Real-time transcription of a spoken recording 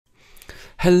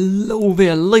Hello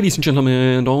there, ladies and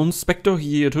gentlemen, Donspektor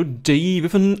here today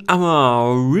with an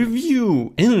AMA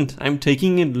review, and I'm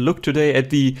taking a look today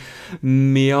at the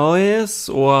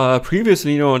Meaoes, or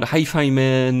previously known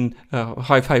Hifiboy,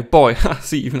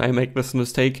 see, even I make this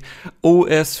mistake,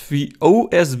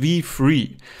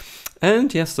 OSV3.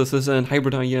 And yes, this is a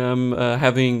hybrid IEM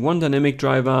having one dynamic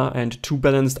driver and two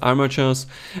balanced armatures.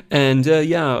 And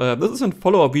this is a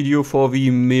follow-up video for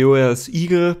the Meaoes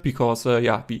Eagle, because the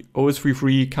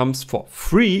OSV3 comes for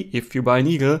free if you buy an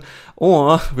Eagle,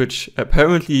 or, which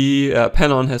apparently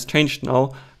Penon has changed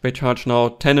now. They charge now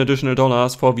 $10 additional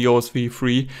for the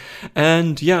OSV3.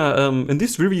 And in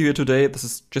this review here today, this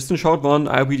is just a short one,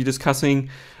 I'll be discussing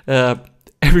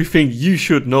everything you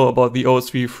should know about the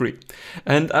OSV3.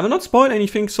 And I will not spoil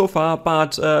anything so far,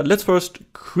 but let's first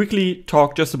quickly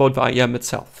talk just about the IEM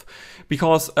itself.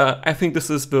 Because I think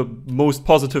this is the most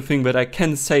positive thing that I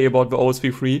can say about the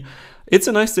OSV3. It's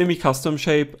a nice semi-custom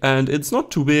shape, and it's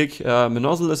not too big. The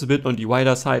nozzle is a bit on the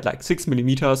wider side, like 6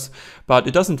 millimeters, but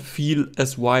it doesn't feel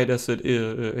as wide as it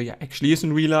actually is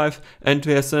in real life. And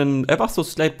there's an ever so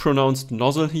slight pronounced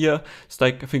nozzle here. It's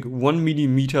like, I think, 1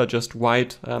 millimeter just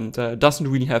wide, and doesn't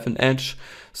really have an edge.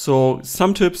 So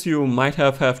some tips you might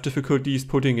have difficulties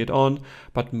putting it on,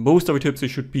 but most of the tips you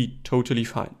should be totally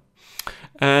fine.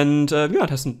 And it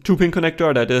has a 2-pin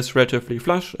connector that is relatively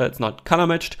flush. It's not color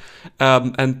matched,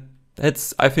 and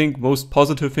that's, I think, most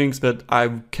positive things that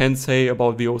I can say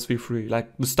about the OSV3.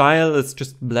 Like, the style is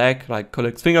just black, like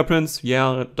collects fingerprints.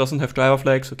 Yeah, it doesn't have driver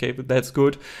flags, okay, but that's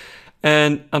good.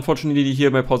 And unfortunately, here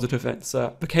are my positive ends.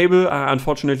 The cable, I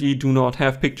unfortunately do not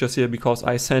have pictures here, because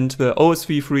I sent the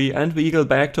OSV3 and the Eagle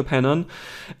back to Penon,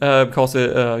 because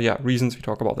reasons, we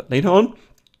talk about that later on.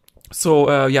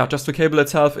 So just the cable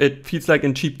itself, it feels like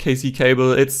a cheap KC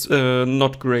cable. It's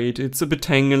not great. It's a bit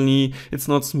tangly. It's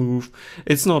not smooth.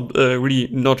 It's not really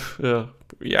not,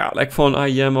 like for an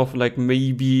IEM of like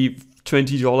maybe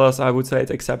 $20, I would say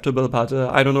it's acceptable, but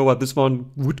I don't know what this one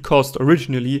would cost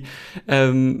originally,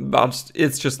 but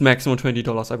it's just maximum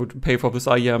 $20 I would pay for this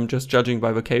IEM, just judging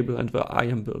by the cable and the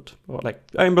IEM Build. Or like,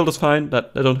 IEM Build is fine,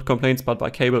 that I don't have complaints, but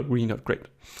by cable, really not great.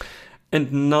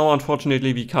 And now,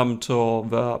 unfortunately, we come to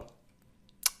the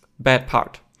bad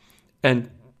part, and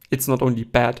it's not only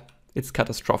bad, it's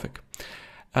catastrophic.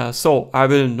 So I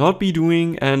will not be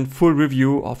doing a full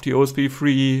review of the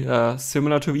OSV3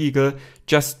 similar to Eagle,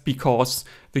 just because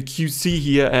the QC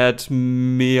here at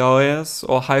Meaoes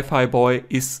or Hifiboy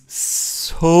is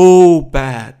so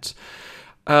bad.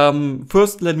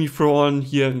 First, let me throw on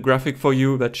here a graphic for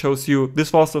you that shows you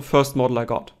this was the first model I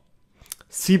got.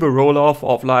 See the roll-off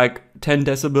of like 10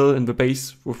 decibel in the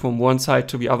bass from one side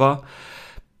to the other.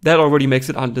 That already makes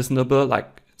it unlistenable.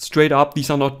 Like, straight up,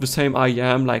 these are not the same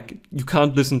IEM, like, you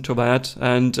can't listen to that.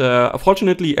 And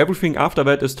unfortunately, everything after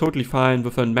that is totally fine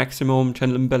with a maximum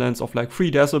channel imbalance of like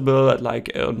 3 decibel at like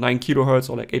 9 kilohertz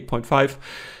or like 8.5.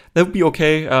 That would be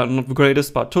okay, not the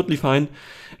greatest, but totally fine.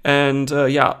 And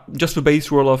just the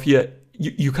bass roll-off here,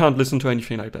 you can't listen to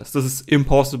anything like this. This is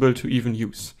impossible to even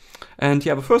use. And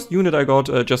the first unit I got,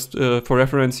 just for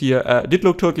reference here, did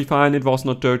look totally fine. It was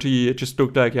not dirty. It just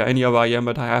looked like any other IEM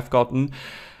that I have gotten.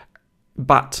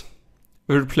 But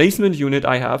the replacement unit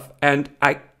I have, and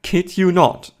I kid you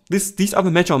not, these are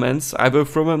the measurements. I will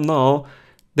throw them now.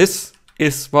 This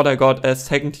is what I got as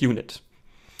second unit.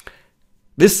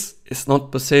 This is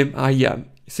not the same IEM.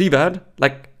 See that?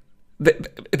 Like,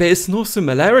 there is no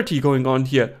similarity going on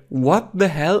here. What the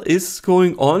hell is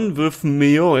going on with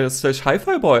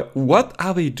Meaoes/Hifiboy? What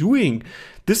are they doing?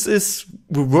 This is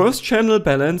the worst channel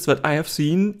balance that I have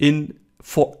seen in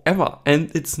forever. And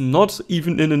it's not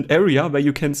even in an area where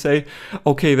you can say,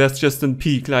 okay, that's just a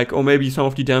peak, like, or maybe some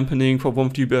of the dampening for one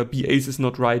of the BAs is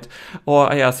not right, or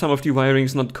some of the wiring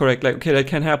is not correct. Like, okay, that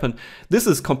can happen. This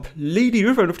is completely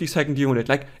different with the second unit.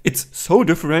 Like, it's so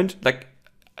different. Like,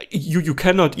 you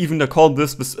cannot even call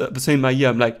this the same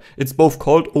IEM. Like, it's both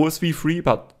called OSV3,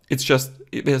 but it's just,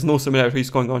 there's no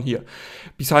similarities going on here.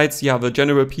 Besides, the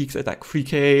general peaks at like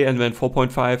 3K and then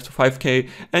 4.5 to 5K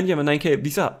and the 9K,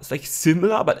 these are like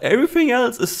similar, but everything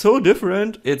else is so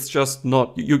different. It's just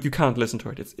not, you can't listen to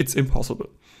it. It's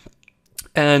impossible.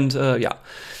 And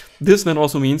this then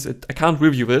also means I can't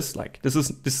review this. Like,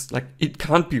 this like, it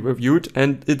can't be reviewed,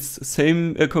 and it's the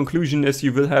same conclusion as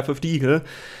you will have with the Eagle.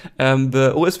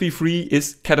 The OSV3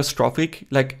 is catastrophic.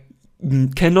 Like,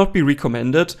 cannot be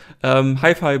recommended.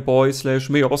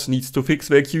 Hifiboy/Meaoes needs to fix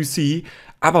their QC.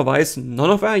 Otherwise,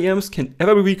 none of IEMs can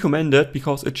ever be recommended,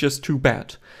 because it's just too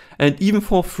bad. And even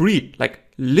for free, like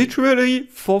literally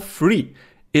for free,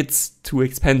 it's too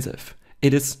expensive.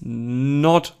 it is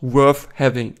not worth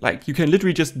having. Like, you can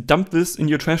literally just dump this in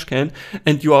your trash can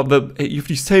and you have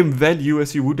the same value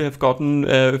as you would have gotten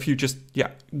if you just,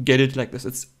 get it like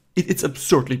this. It's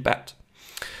absurdly bad.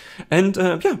 And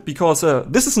because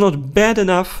this is not bad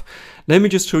enough, let me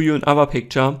just show you another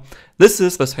picture. This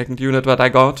is the second unit that I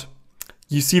got.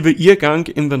 You see the ear gunk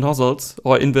in the nozzles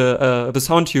or in the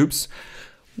sound tubes.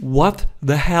 What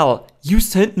the hell? You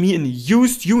sent me a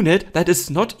used unit that is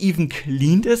not even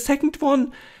cleaned a second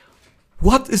one?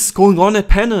 What is going on at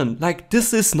Penon? Like,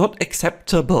 this is not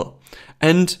acceptable.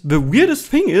 And the weirdest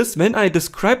thing is, when I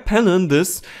described Penon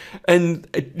this and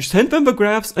I sent them the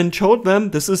graphs and showed them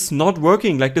this is not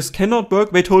working, like this cannot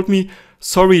work, they told me,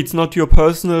 sorry, it's not your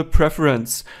personal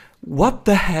preference. What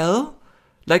the hell?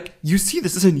 Like, you see,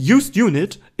 this is a used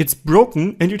unit, it's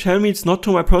broken, and you tell me it's not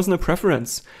to my personal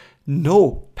preference.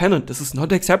 No, Penon, this is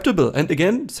not acceptable. And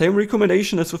again, same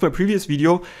recommendation as with my previous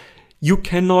video, you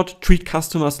cannot treat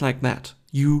customers like that.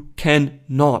 You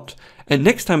cannot. And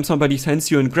next time somebody sends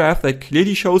you a graph that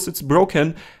clearly shows it's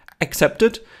broken, accept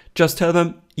it. Just tell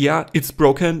them, yeah, it's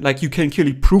broken, like you can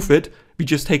clearly prove it, we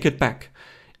just take it back.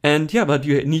 And yeah, but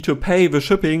you need to pay the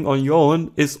shipping on your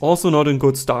own is also not a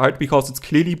good start because it's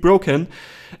clearly broken.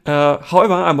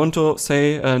 However, I want to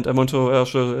say, and I want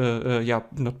to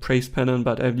not praise Penon,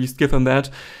 but at least give them that.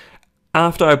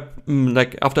 After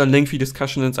after a lengthy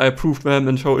discussions, I approved them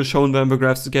and shown them the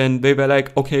graphs again. They were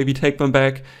like, okay, we take them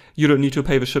back. You don't need to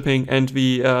pay the shipping, and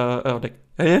we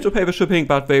I had to pay the shipping,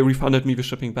 but they refunded me the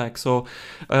shipping back. So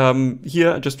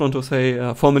here I just want to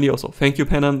say formally also thank you,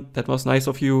 Penon. That was nice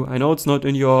of you. I know it's not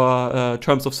in your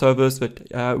terms of service, but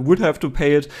would have to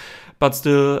pay it, but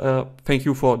still thank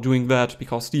you for doing that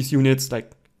because these units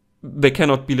they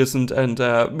cannot be listened, and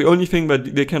the only thing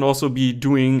that they can also be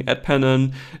doing at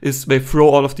Penon is they throw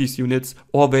all of these units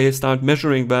or they start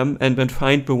measuring them and then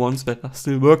find the ones that are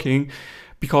still working,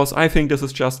 because I think this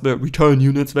is just the return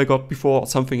units they got before or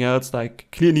something else, like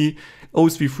clearly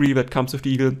OSV3 that comes with the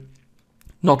Eagle,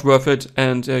 not worth it,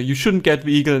 and you shouldn't get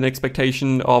the Eagle in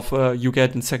expectation of you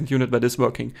get a second unit that is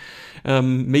working.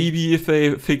 Maybe if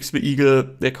they fix the Eagle,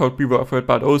 they could be worth it,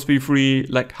 but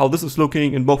OSV3, like how this is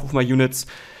looking in both of my units,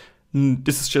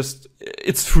 this is just,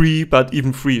 it's free, but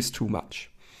even free is too much.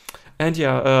 And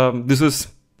yeah, this is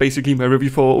basically my review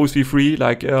for OSV3.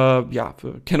 Like,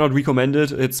 cannot recommend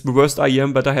it. It's the worst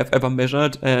IEM that I have ever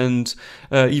measured. And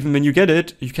even when you get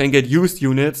it, you can get used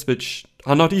units which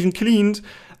are not even cleaned.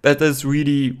 That is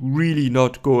really, really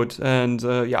not good. And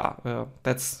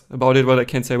that's about it what I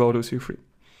can say about OSV3.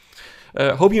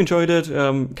 Hope you enjoyed it.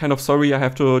 Kind of sorry I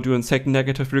have to do a second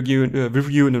negative review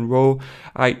in a row.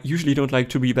 I usually don't like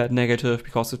to be that negative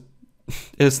because it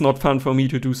is not fun for me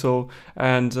to do so.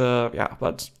 And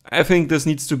but I think this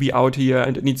needs to be out here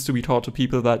and it needs to be taught to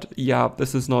people that,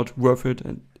 this is not worth it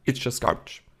and it's just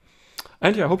garbage.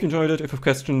 And yeah, I hope you enjoyed it. If you have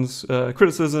questions,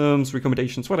 criticisms,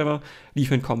 recommendations, whatever,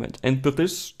 leave a comment. And with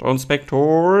this,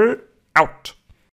 Donspektor out.